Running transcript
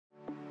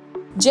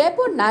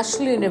Jaipur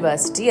National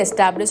University,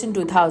 established in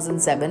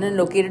 2007 and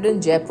located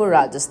in Jaipur,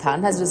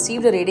 Rajasthan, has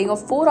received a rating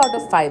of 4 out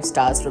of 5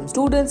 stars from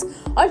students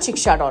on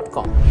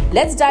shiksha.com.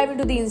 Let's dive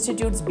into the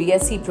institute's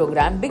BSc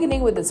program,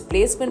 beginning with its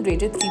placement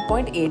rated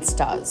 3.8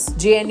 stars.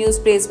 JNU's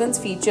placements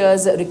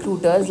features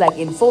recruiters like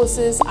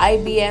Infosys,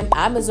 IBM,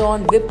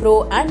 Amazon,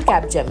 Wipro and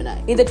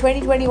Capgemini. In the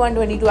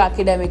 2021-22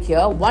 academic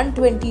year,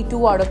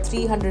 122 out of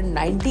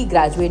 390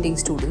 graduating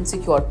students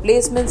secured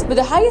placements, with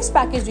the highest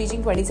package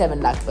reaching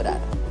 27 lakh per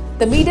annum.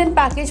 The median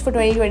package for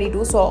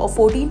 2022 saw a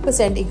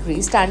 14%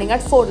 increase, standing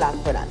at 4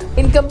 lakh per annum.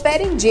 In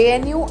comparing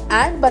JNU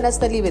and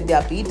Banasthali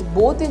Vidyapeeth,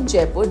 both in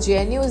Jaipur,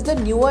 JNU is the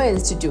newer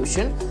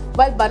institution,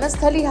 while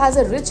Banasthali has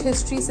a rich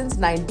history since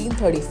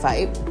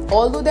 1935.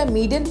 Although their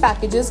median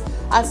packages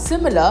are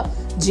similar,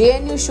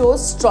 JNU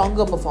shows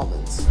stronger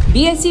performance.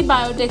 BSc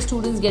Biotech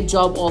students get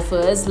job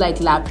offers like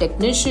lab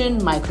technician,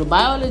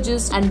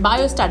 microbiologist and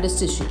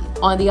biostatistician.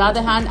 On the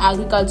other hand,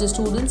 agriculture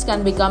students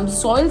can become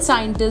soil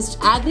scientist,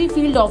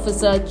 agri-field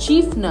officer,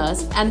 chief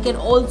nurse and can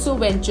also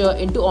venture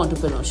into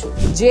entrepreneurship.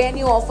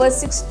 JNU offers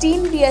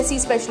 16 BSc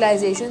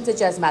specializations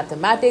such as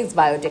mathematics,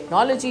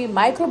 biotechnology,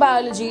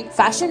 microbiology,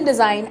 fashion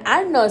design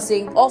and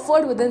nursing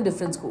offered within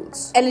different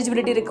schools.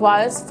 Eligibility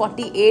requires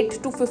 48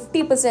 to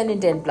 50% in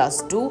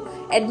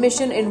 10+2.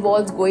 Admission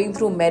involves going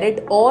through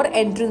merit or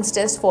entrance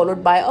test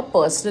followed by a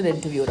personal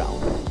interview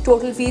round.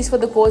 Total fees for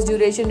the course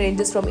duration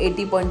ranges from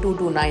 80.2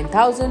 to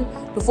 9,000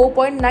 to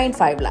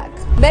 4.95 lakh.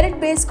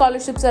 Merit-based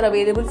scholarships are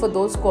available for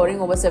those scoring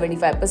over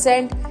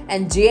 75%,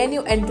 and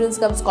JNU entrance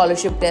cum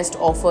scholarship test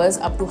offers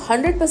up to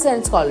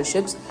 100%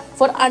 scholarships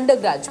for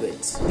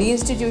undergraduates. The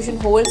institution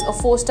holds a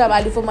 4-star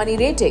value for money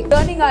rating.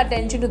 Turning our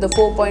attention to the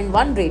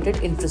 4.1 rated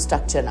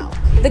infrastructure now.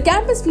 The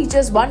campus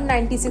features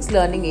 196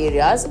 learning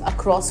areas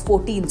across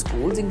 14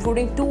 schools,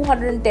 including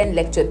 210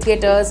 lecture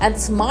theatres and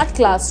smart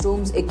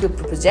classrooms equipped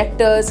with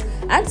projectors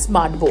and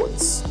smart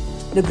boards.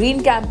 The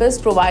Green Campus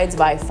provides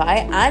Wi-Fi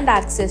and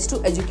access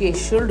to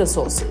educational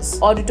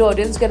resources.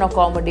 Auditoriums can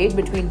accommodate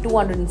between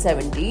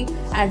 270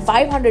 and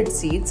 500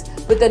 seats,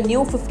 with a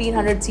new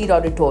 1500-seat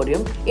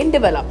auditorium in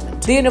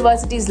development. The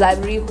university's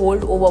library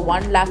holds over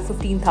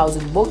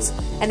 1,15,000 books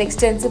and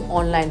extensive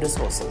online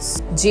resources.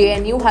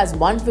 JNU has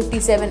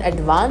 157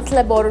 advanced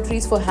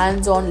laboratories for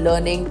hands-on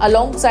learning,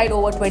 alongside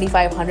over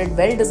 2,500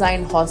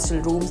 well-designed hostel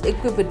rooms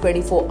equipped with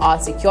 24-hour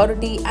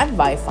security and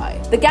Wi-Fi.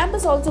 The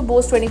campus also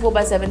boasts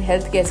 24/7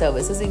 healthcare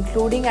services,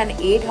 including an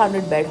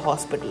 800-bed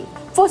hospital.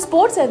 For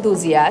sports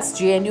enthusiasts,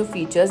 JNU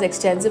features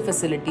extensive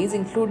facilities,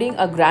 including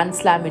a Grand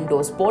Slam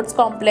indoor sports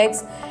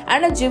complex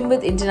and a gym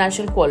with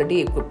international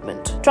quality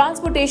equipment.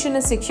 Transportation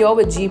is secure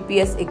with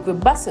GPS-equipped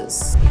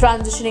buses.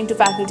 Transitioning to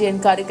faculty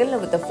and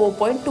curriculum with a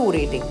 4.2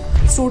 rating.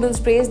 Students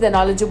praise their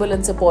knowledgeable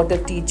and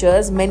supportive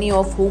teachers, many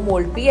of whom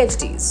hold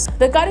PhDs.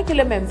 The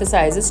curriculum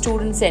emphasizes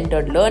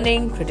student-centered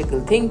learning, critical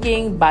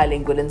thinking,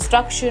 bilingual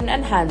instruction,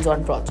 and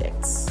hands-on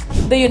projects.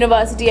 The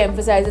university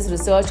emphasizes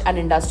research and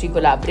industry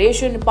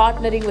collaboration,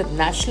 partnering with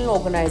national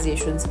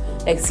organizations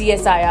like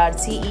CSIR,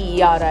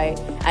 CEERI,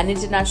 and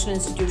international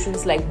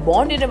institutions like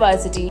Bond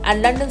University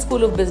and London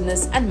School of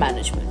Business and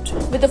Management.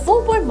 With a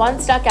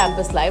 4.1-star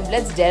campus life,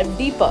 let's delve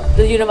deeper.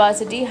 The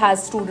university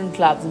has student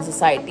clubs and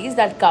societies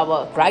that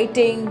cover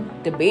writing,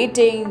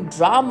 debating,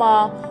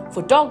 drama,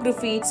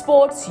 photography,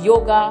 sports,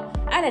 yoga,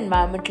 and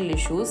environmental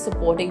issues,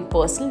 supporting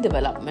personal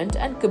development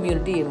and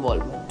community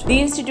involvement. The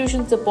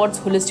institution supports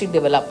holistic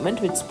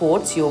development with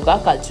sports, yoga,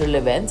 cultural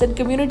events, and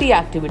community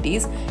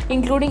activities,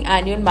 including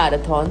annual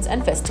marathons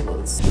and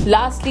festivals.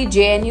 Lastly,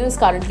 JNU is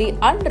currently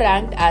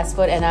unranked as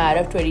per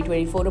NIRF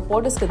 2024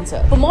 report is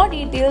concerned. For more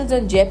details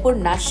on Jaipur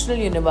National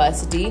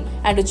University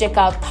and to check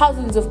out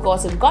thousands of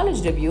course and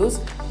college reviews,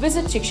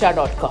 visit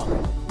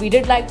shiksha.com. We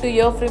did like to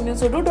hear from you,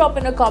 so do drop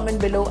in a comment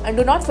below and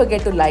do not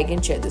forget to like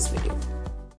and share this video.